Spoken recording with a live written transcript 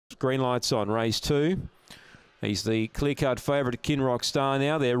Green lights on race 2. He's the clear-cut favourite at Kinrock Star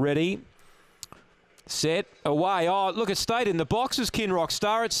now. They're ready. Set. Away. Oh, look, it stayed in the boxes, Kinrock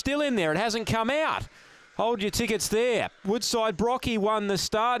Star. It's still in there. It hasn't come out. Hold your tickets there. Woodside Brocky won the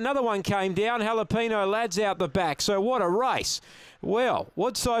start. Another one came down. Jalapeno Lads out the back. So what a race. Well,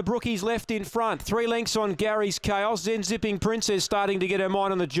 Woodside Brookie's left in front. 3 lengths on Gary's Chaos. Then Zipping Princess starting to get her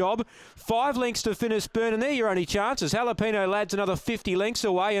mind on the job. 5 lengths to Finis Burn, and they're your only chances. Jalapeno Lads another 50 lengths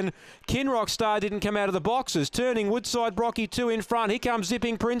away, and Kinrock Star didn't come out of the boxes. Turning Woodside Brocky 2 in front. Here comes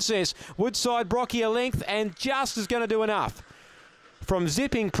Zipping Princess. Woodside Brocky a length, and just is going to do enough. From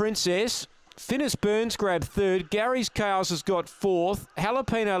Zipping Princess, Finis Burns grabbed 3rd. Gary's Chaos has got 4th.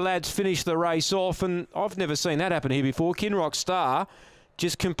 Jalapeno Lads finished the race off, and I've never seen that happen here before. Kinrock Star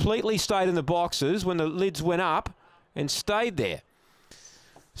just completely stayed in the boxes when the lids went up and stayed there.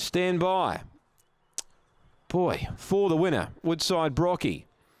 Stand by. Boy, 4 the winner, Woodside Brocky.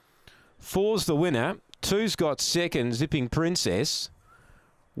 4's the winner. 2's got 2nd, Zipping Princess.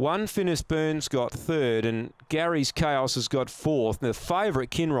 1 Finis Burns got 3rd, and Gary's Chaos has got 4th. The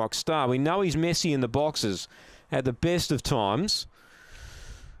favourite, Kinrock Star, we know he's messy in the boxes at the best of times,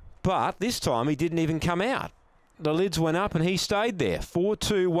 but this time he didn't even come out. The lids went up and he stayed there.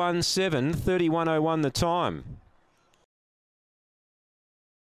 4-2-1-7, 31.01 the time.